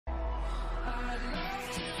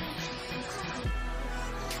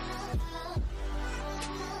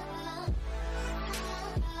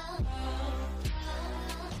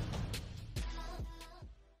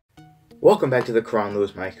Welcome back to the Caron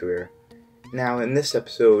MyCareer. Now, in this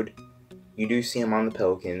episode, you do see him on the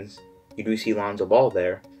Pelicans. You do see Lonzo Ball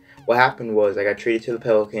there. What happened was I got traded to the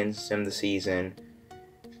Pelicans in the season.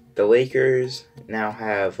 The Lakers now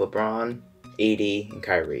have LeBron, AD, and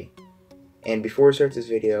Kyrie. And before we start this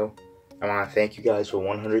video, I want to thank you guys for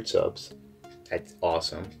 100 subs. That's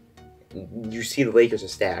awesome. You see the Lakers are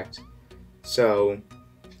stacked. So,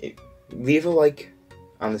 leave a like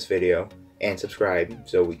on this video and subscribe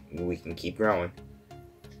so we can keep growing.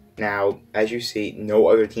 Now, as you see, no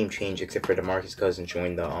other team changed except for DeMarcus Cousins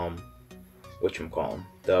joined the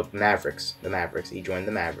the Mavericks. He joined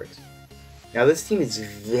the Mavericks. Now this team is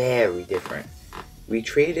very different. We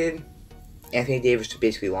traded Anthony Davis to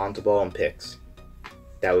basically Lonzo Ball and picks.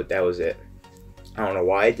 That was it. I don't know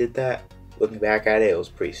why I did that. Looking back at it, it was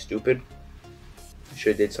pretty stupid.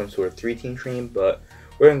 Should have did some sort of 3-team team, but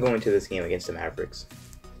we're gonna go into this game against the Mavericks.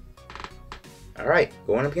 Alright,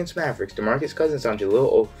 going up against Mavericks. DeMarcus Cousins sounds a little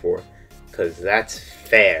old for, because that's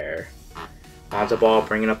fair. Lonzo Ball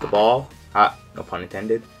bringing up the ball. No pun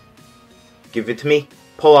intended. Give it to me.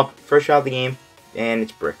 Pull up. First shot of the game. And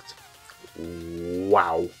it's bricked.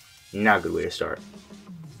 Wow. Not a good way to start.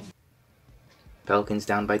 Pelicans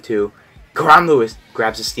down by 2. Caron Lewis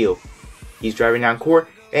grabs a steal. He's driving down court.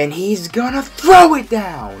 And he's gonna throw it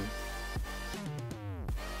down.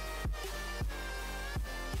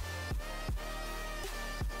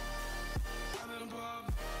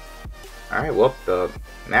 Alright, well, the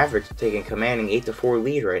Mavericks are taking a commanding 8-4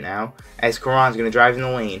 lead right now, as Caron's going to drive in the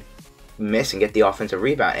lane, miss and get the offensive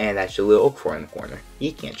rebound, and that's Jaleel Okafor in the corner.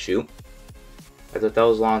 He can't shoot. I thought that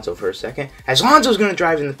was Lonzo for a second, as Lonzo's going to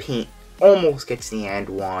drive in the paint, almost gets the and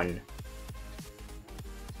one.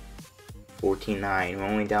 14-9, we're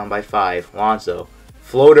only down by 5. Lonzo,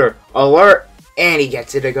 floater, alert, and he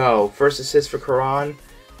gets it to go. First assist for Caron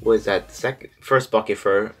was that first bucket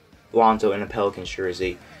for Lonzo in a Pelicans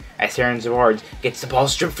jersey. As Aaron Zaward gets the ball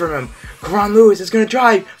stripped from him, Caron Lewis is going to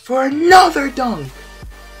drive for another dunk.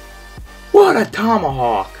 What a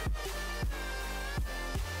tomahawk.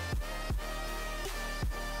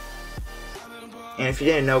 And if you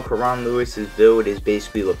didn't know, Caron Lewis's build is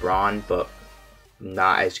basically LeBron, but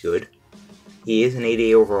not as good. He is an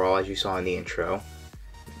 88 overall, as you saw in the intro.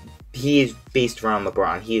 He is based around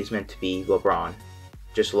LeBron. He is meant to be LeBron,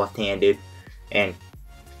 just left-handed, and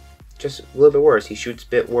just a little bit worse. He shoots a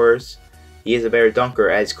bit worse. He is a better dunker,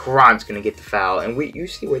 as Caron's going to get the foul. And you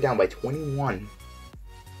see we're down by 21.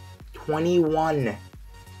 21.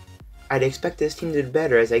 I'd expect this team to do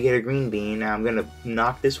better as I get a green bean. I'm going to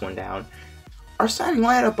knock this one down. Our starting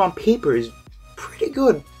lineup on paper is pretty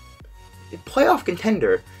good. Playoff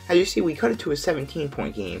contender. As you see, we cut it to a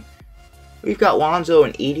 17-point game. We've got Lonzo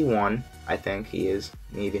in 81. I think he is.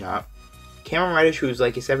 Maybe not. Cameron Reddish, who's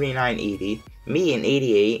like a 79-80. Me in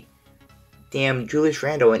 88. Damn, Julius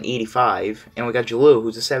Randle in 85, and we got Jaleel,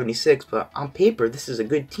 who's a 76, but on paper, this is a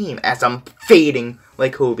good team, as I'm fading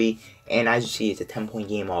like Kobe, and as you see, it's a 10-point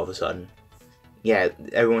game all of a sudden. Yeah,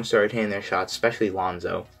 everyone started hitting their shots, especially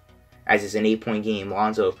Lonzo. As it's an 8-point game,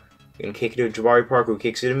 Lonzo gonna kick it to Jabari Parker, who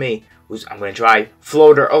kicks it to me, I'm gonna drive,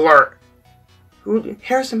 floater, alert!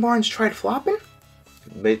 Harrison Barnes tried flopping?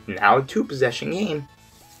 But now a 2-possession game.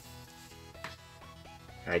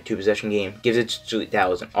 Alright, 2-possession game. Gives it to that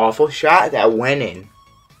was an awful shot that went in.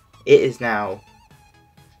 It is now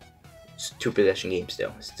 2-possession game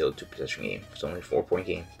still. It's still a 2-possession game. It's only a 4-point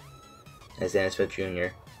game. As Dennis Smith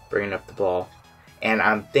Jr. bringing up the ball. And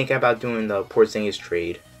I'm thinking about doing the Porzingis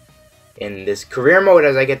trade in this career mode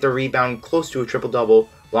as I get the rebound close to a triple-double.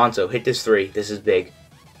 Lonzo, hit this 3. This is big.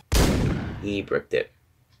 He bricked it.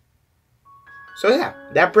 So yeah,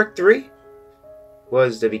 that brick 3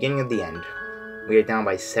 was the beginning of the end. We are down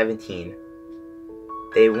by 17.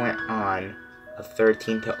 They went on a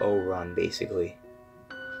 13-0 run, basically.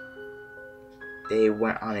 They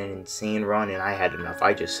went on an insane run, and I had enough.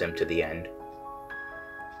 I just simmed to the end.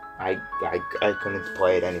 I couldn't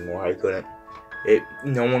play it anymore. I couldn't.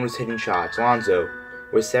 No one was hitting shots. Lonzo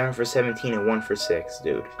was 7 for 17 and 1 for 6,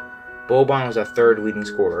 dude. Boban was our 3rd leading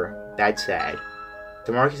scorer. That's sad.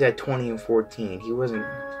 DeMarcus had 20 and 14. He wasn't...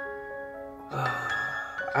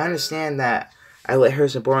 I understand that I let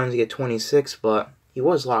Harrison Barnes get 26, but he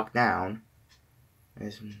was locked down.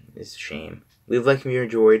 It's a shame. Leave a like if you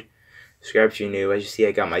enjoyed. Subscribe if you're new. As you see,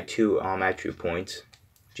 I got my 2 attribute points.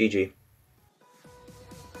 GG.